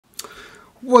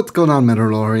What's going on,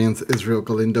 Metalorians? Israel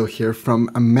Galindo here from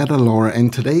Metalore,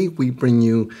 and today we bring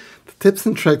you the tips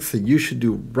and tricks that you should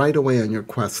do right away on your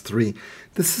Quest 3.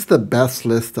 This is the best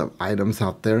list of items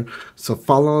out there, so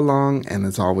follow along, and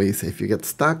as always, if you get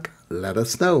stuck, let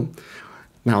us know.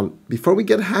 Now, before we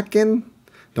get hacking,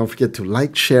 don't forget to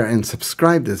like, share, and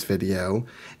subscribe this video,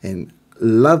 and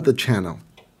love the channel.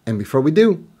 And before we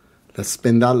do, let's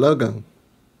spin that logo.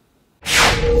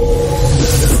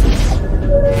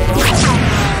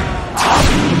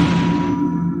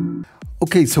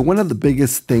 Okay, so one of the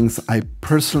biggest things I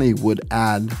personally would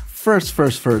add first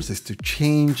is to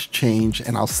change,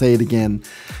 and I'll say it again,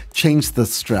 change the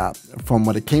strap from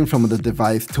what it came from with the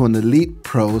device to an Elite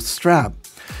Pro strap.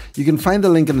 You can find the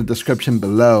link in the description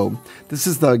below. This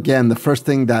is, again, the first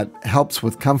thing that helps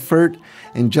with comfort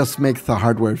and just makes the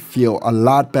hardware feel a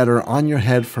lot better on your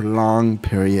head for long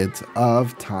periods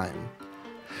of time.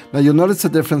 Now you'll notice a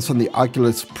difference from the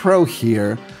Oculus Pro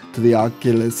here to the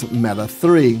Oculus Meta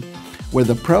 3. Where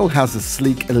the Pro has a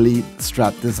sleek Elite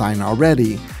strap design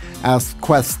already. As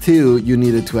Quest 2, you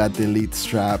needed to add the Elite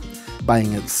strap,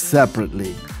 buying it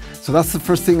separately. So that's the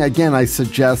first thing, again, I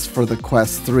suggest for the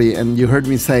Quest 3. And you heard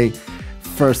me say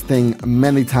first thing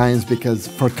many times because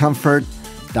for comfort,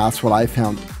 that's what I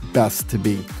found best to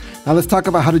be. Now let's talk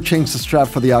about how to change the strap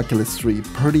for the Oculus 3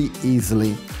 pretty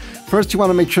easily. First, you want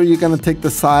to make sure you're going to take the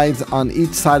sides on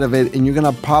each side of it and you're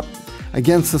going to pop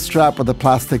against the strap with the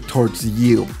plastic towards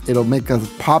you. It'll make a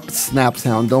pop snap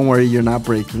sound. Don't worry, you're not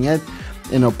breaking it.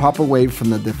 And it'll pop away from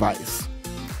the device.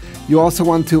 You also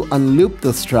want to unloop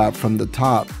the strap from the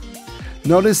top.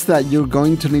 Notice that you're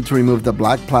going to need to remove the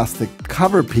black plastic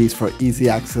cover piece for easy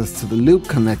access to the loop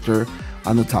connector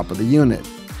on the top of the unit.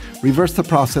 Reverse the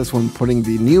process when putting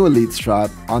the new Elite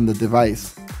strap on the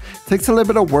device. It takes a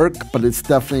little bit of work, but it's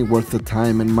definitely worth the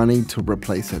time and money to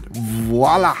replace it.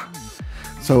 Voila!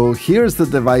 So here's the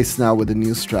device now with the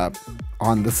new strap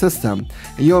on the system,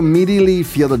 and you'll immediately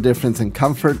feel the difference in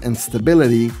comfort and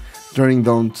stability during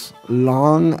those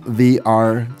long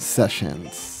VR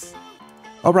sessions.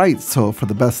 Alright, so for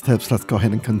the best tips, let's go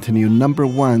ahead and continue. Number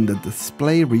 1, the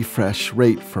display refresh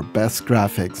rate for best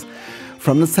graphics.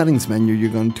 From the settings menu,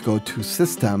 you're going to go to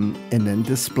System and then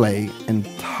Display and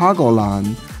toggle on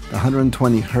the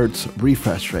 120 Hz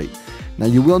refresh rate. Now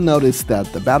you will notice that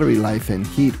the battery life and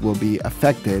heat will be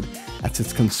affected as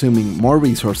it's consuming more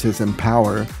resources and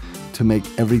power to make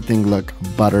everything look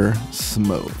butter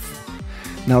smooth.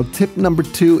 Now tip number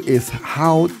 2 is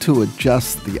how to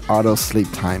adjust the auto sleep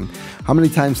time. How many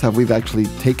times have we actually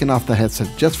taken off the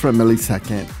headset just for a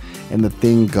millisecond and the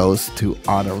thing goes to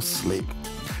auto sleep?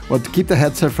 Well, to keep the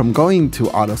headset from going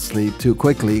to auto sleep too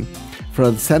quickly,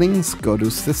 for the settings, go to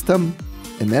System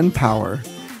and then Power,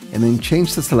 and then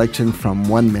change the selection from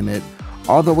 1 minute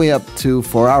all the way up to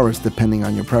 4 hours depending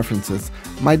on your preferences.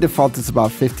 My default is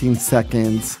about 15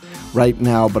 seconds right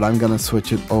now, but I'm gonna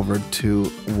switch it over to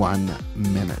 1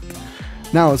 minute.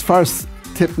 Now, as far as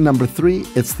tip number 3,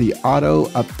 it's the auto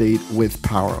update with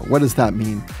power. What does that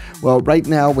mean? Well, right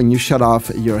now when you shut off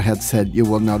your headset, you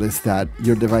will notice that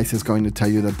your device is going to tell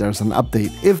you that there's an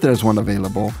update, if there's one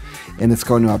available, and it's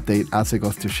going to update as it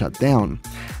goes to shut down.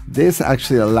 This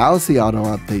actually allows the auto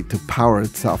update to power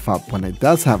itself up when it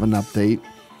does have an update,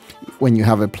 when you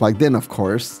have it plugged in, of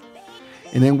course.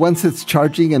 And then once it's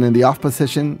charging and in the off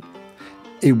position,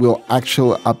 it will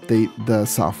actually update the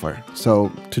software.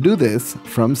 So to do this,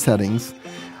 from Settings,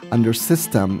 under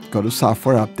System, go to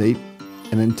Software Update,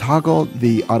 and then toggle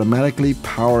the automatically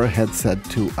power headset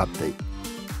to update.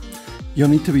 You'll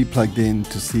need to be plugged in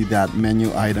to see that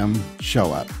menu item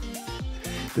show up.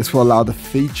 This will allow the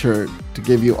feature to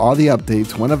give you all the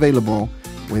updates when available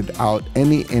without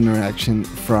any interaction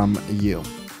from you.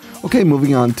 Okay,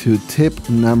 moving on to tip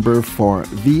number 4,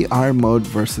 VR mode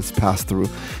versus Passthrough.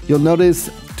 You'll notice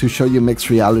to show you mixed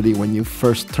reality when you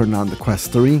first turn on the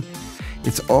Quest 3,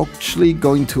 it's actually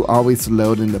going to always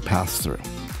load in the Passthrough.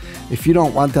 If you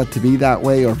don't want that to be that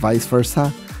way or vice versa,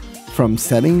 from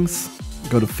Settings,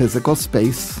 go to Physical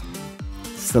Space,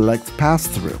 select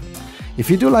Passthrough. If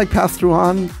you do like Passthrough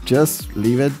on, just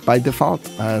leave it by default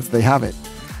as they have it,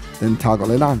 then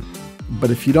toggle it on.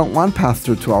 But if you don't want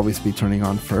Passthrough to always be turning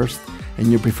on first, and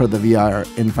you prefer the VR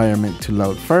environment to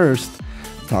load first,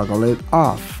 toggle it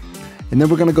off. And then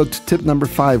we're going to go to tip number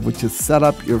 5, which is set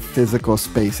up your physical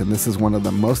space. And this is one of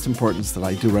the most important that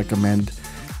I do recommend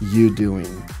you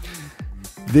doing.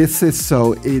 This is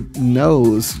so it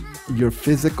knows your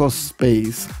physical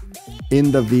space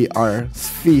in the VR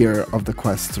sphere of the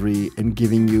Quest 3 and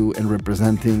giving you and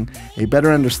representing a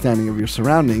better understanding of your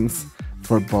surroundings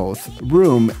for both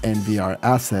room and VR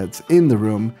assets in the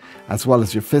room, as well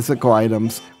as your physical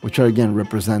items, which are again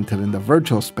represented in the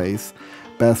virtual space,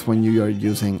 best when you are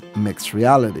using mixed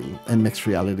reality and mixed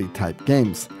reality type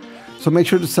games. So make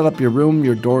sure to set up your room,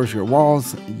 your doors, your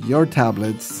walls, your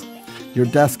tablets, your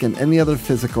desk, and any other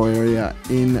physical area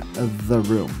in the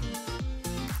room.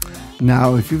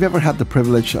 Now, if you've ever had the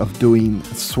privilege of doing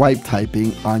swipe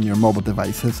typing on your mobile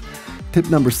devices, tip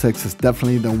number 6 is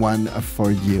definitely the one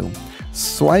for you.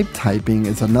 Swipe typing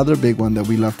is another big one that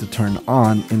we love to turn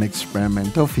on in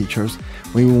experimental features.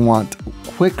 We want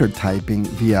quicker typing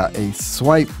via a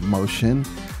swipe motion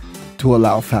to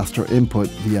allow faster input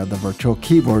via the virtual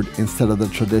keyboard instead of the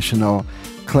traditional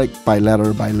click by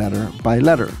letter by letter by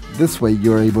letter. This way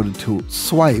you're able to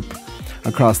swipe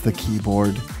across the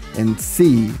keyboard and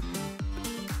see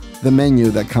the menu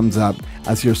that comes up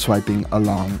as you're swiping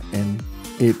along, and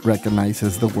it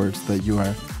recognizes the words that you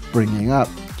are bringing up.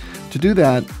 To do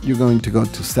that, you're going to go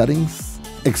to Settings,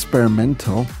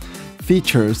 Experimental,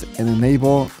 Features, and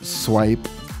enable swipe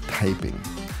typing.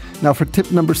 Now for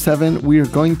tip number 7, we are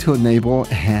going to enable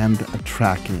hand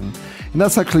tracking. And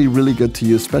that's actually really good to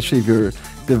use, especially if your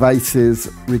devices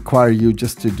require you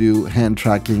just to do hand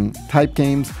tracking type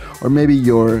games, or maybe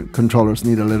your controllers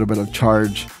need a little bit of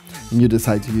charge and you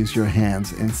decide to use your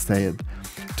hands instead.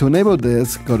 To enable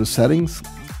this, go to Settings,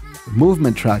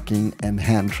 Movement Tracking, and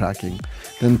Hand Tracking.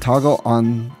 Then toggle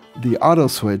on the auto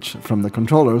switch from the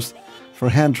controllers for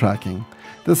hand tracking.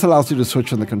 This allows you to switch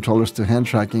from the controllers to hand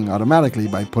tracking automatically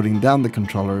by putting down the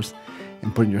controllers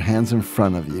and putting your hands in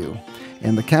front of you.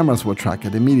 And the cameras will track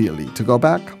it immediately. To go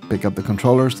back, pick up the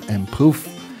controllers, and poof,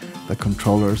 the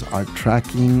controllers are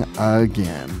tracking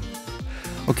again.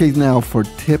 Okay, now for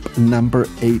tip number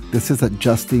 8, this is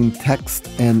adjusting text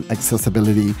and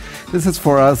accessibility. This is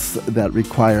for us that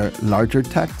require larger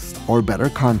text or better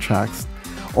contrast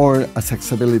or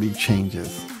accessibility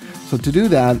changes. So to do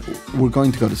that, we're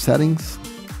going to go to Settings,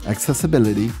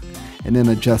 Accessibility, and then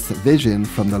adjust vision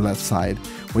from the left side,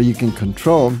 where you can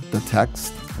control the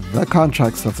text, the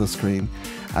contrast of the screen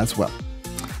as well.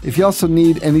 If you also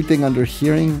need anything under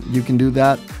hearing, you can do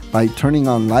that by turning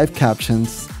on live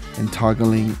captions and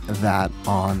toggling that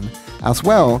on as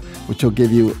well, which will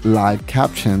give you live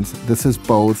captions. This is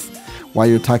both while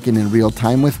you're talking in real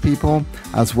time with people,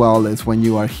 as well as when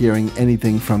you are hearing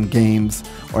anything from games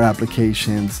or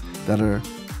applications that are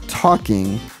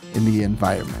talking in the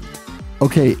environment.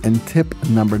 Okay, and tip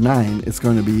number 9 is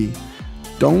going to be,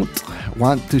 don't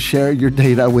want to share your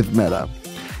data with Meta.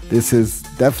 This is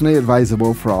definitely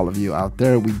advisable for all of you out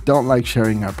there. We don't like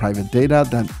sharing our private data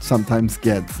that sometimes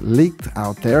gets leaked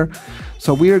out there.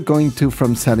 So we are going to,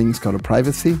 from Settings, go to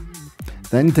Privacy,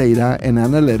 then Data and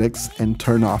Analytics, and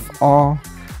turn off all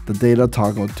the data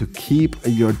toggle to keep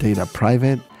your data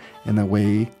private and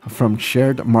away from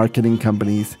shared marketing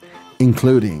companies,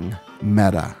 including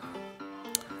Meta.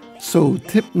 So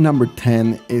tip number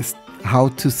 10 is how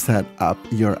to set up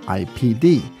your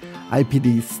IPD.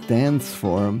 IPD stands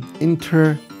for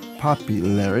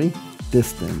interpupillary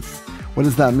distance. What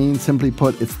does that mean? Simply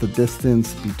put, it's the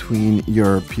distance between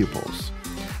your pupils.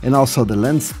 And also the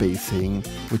lens spacing,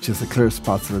 which is the clear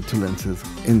spots of the two lenses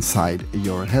inside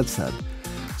your headset.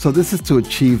 So this is to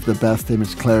achieve the best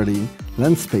image clarity,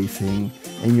 lens spacing,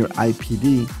 and your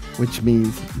IPD, which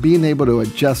means being able to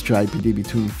adjust your IPD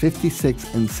between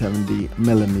 56 and 70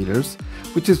 millimeters,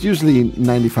 which is usually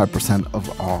 95%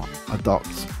 of all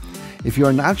adults. If you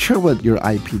are not sure what your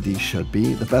IPD should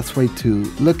be, the best way to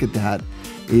look at that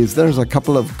is there's a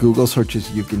couple of Google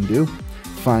searches you can do.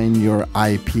 Find your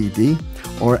IPD,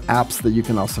 or apps that you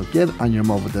can also get on your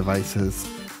mobile devices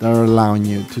that are allowing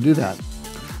you to do that.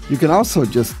 You can also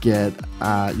just get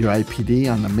your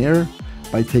IPD on the mirror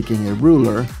by taking a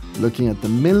ruler, looking at the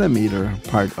millimeter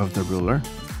part of the ruler,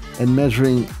 and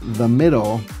measuring the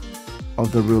middle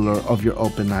of the ruler of your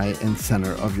open eye and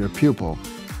center of your pupil.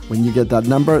 When you get that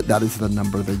number, that is the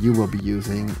number that you will be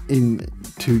using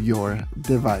into your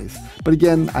device. But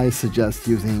again, I suggest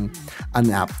using an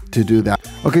app to do that.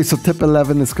 Okay, so tip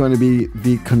 11 is going to be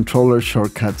the controller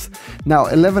shortcuts. Now,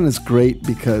 11 is great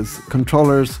because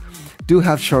controllers do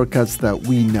have shortcuts that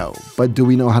we know, but do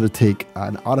we know how to take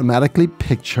an automatically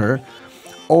picture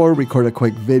or record a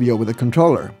quick video with a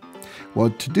controller? Well,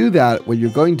 to do that, what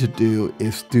you're going to do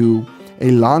is do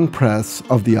a long press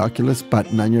of the Oculus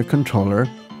button on your controller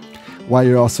while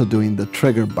you're also doing the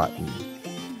trigger button.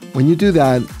 When you do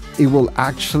that, it will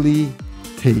actually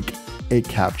take a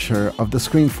capture of the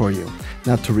screen for you.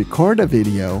 Now, to record a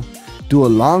video, do a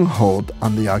long hold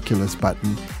on the Oculus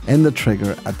button and the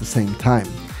trigger at the same time.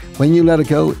 When you let it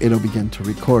go, it'll begin to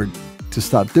record. To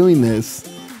stop doing this,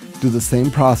 Do the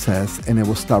same process and it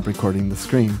will stop recording the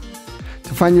screen.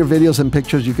 To find your videos and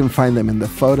pictures, you can find them in the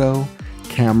photo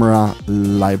camera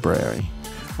library.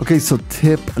 Okay, so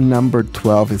tip number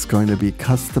 12 is going to be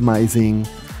customizing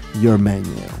your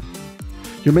menu.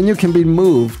 Your menu can be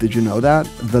moved, did you know that?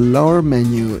 The lower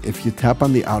menu, if you tap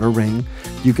on the outer ring,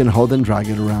 you can hold and drag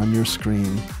it around your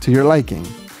screen to your liking.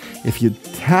 If you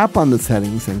tap on the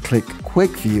settings and click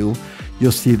Quick View,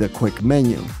 you'll see the quick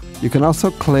menu. You can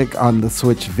also click on the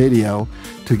switch video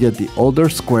to get the older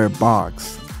square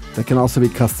box that can also be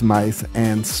customized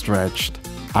and stretched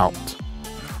out.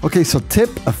 Okay, so tip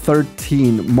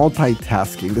 13,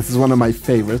 multitasking. This is one of my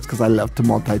favorites because I love to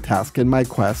multitask in my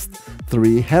Quest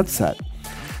 3 headset.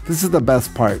 This is the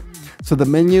best part. So the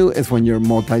menu is when you're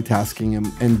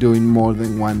multitasking and doing more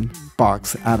than one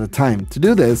box at a time. To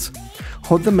do this,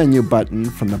 hold the menu button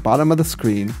from the bottom of the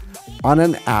screen on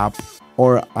an app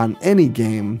or on any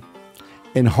game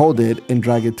and hold it and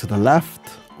drag it to the left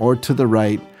or to the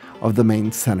right of the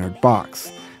main centered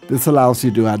box. This allows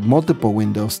you to add multiple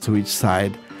windows to each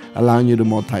side, allowing you to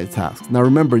multitask. Now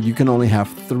remember, you can only have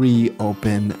 3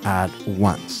 open at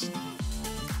once.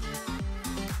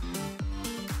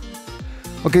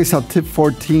 Okay, so tip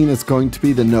 14 is going to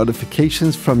be the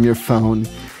notifications from your phone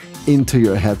into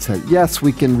your headset. Yes,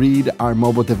 we can read our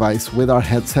mobile device with our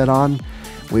headset on,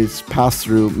 which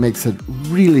Passthrough makes it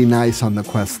really nice on the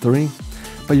Quest 3.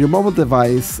 But your mobile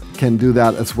device can do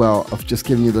that as well, of just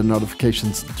giving you the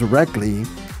notifications directly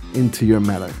into your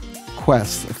Meta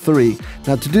Quest 3.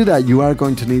 Now to do that, you are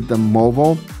going to need the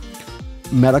mobile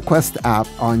MetaQuest app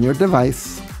on your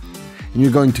device. And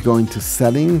you're going to go into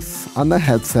settings on the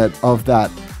headset of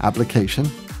that application,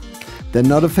 then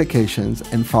notifications,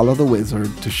 and follow the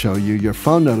wizard to show you your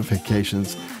phone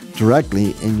notifications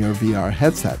directly in your VR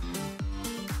headset.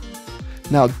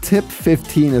 Now tip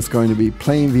 15 is going to be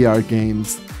playing VR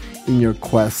games in your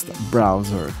Quest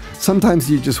browser.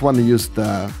 Sometimes you just want to use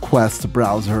the Quest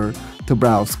browser to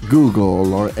browse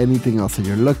Google or anything else that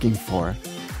you're looking for.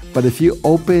 But if you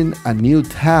open a new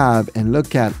tab and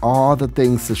look at all the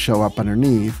things that show up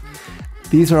underneath,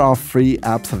 these are all free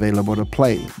apps available to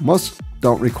play. Most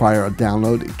don't require a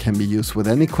download. It can be used with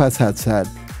any Quest headset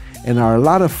and are a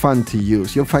lot of fun to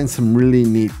use. You'll find some really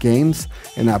neat games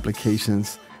and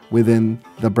applications within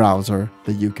the browser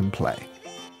that you can play.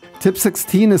 Tip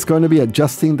 16 is going to be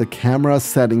adjusting the camera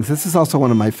settings. This is also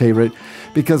one of my favorite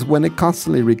because when it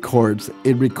constantly records,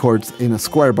 it records in a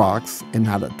square box and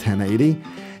not a 1080.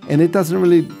 And it doesn't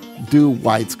really do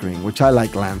widescreen, which I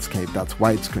like landscape, that's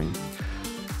widescreen.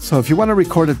 So if you want to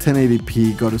record at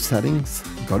 1080p, go to settings,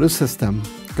 go to system,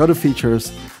 go to features,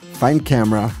 find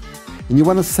camera, and you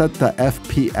want to set the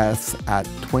FPS at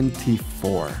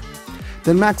 24.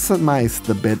 Then maximize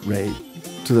the bit rate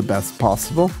to the best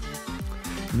possible.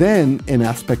 Then in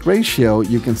aspect ratio,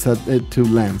 you can set it to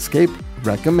landscape,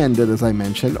 recommended as I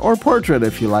mentioned, or portrait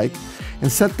if you like,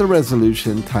 and set the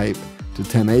resolution type to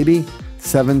 1080,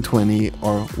 720,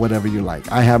 or whatever you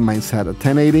like. I have mine set at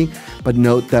 1080, but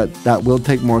note that that will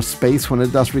take more space when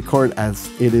it does record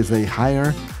as it is a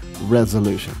higher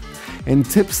resolution. And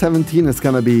tip 17 is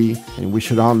going to be, and we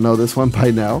should all know this one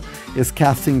by now, is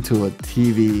casting to a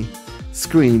TV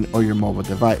screen or your mobile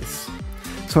device.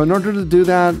 So in order to do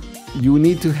that, you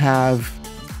need to have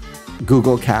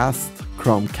Google Cast,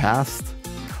 Chromecast,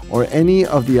 or any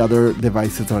of the other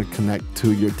devices that connect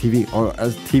to your TV or a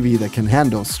TV that can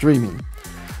handle streaming.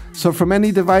 So from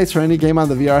any device or any game on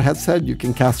the VR headset, you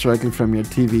can cast directly from your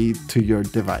TV to your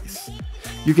device.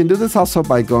 You can do this also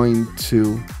by going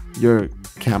to your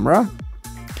camera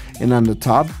and on the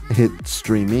top, hit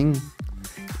streaming,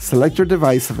 select your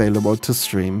device available to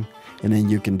stream, and then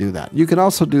you can do that. You can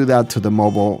also do that to the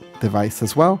mobile device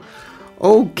as well.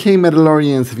 Okay,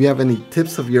 Metalorians, if you have any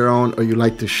tips of your own or you'd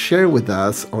like to share with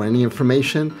us or any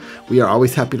information, we are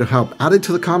always happy to help. Add it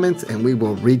to the comments and we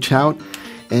will reach out.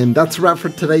 And that's a wrap for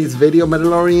today's video,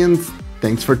 Metalorians.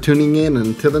 Thanks for tuning in.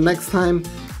 Until the next time,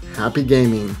 happy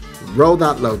gaming. Roll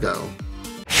that logo.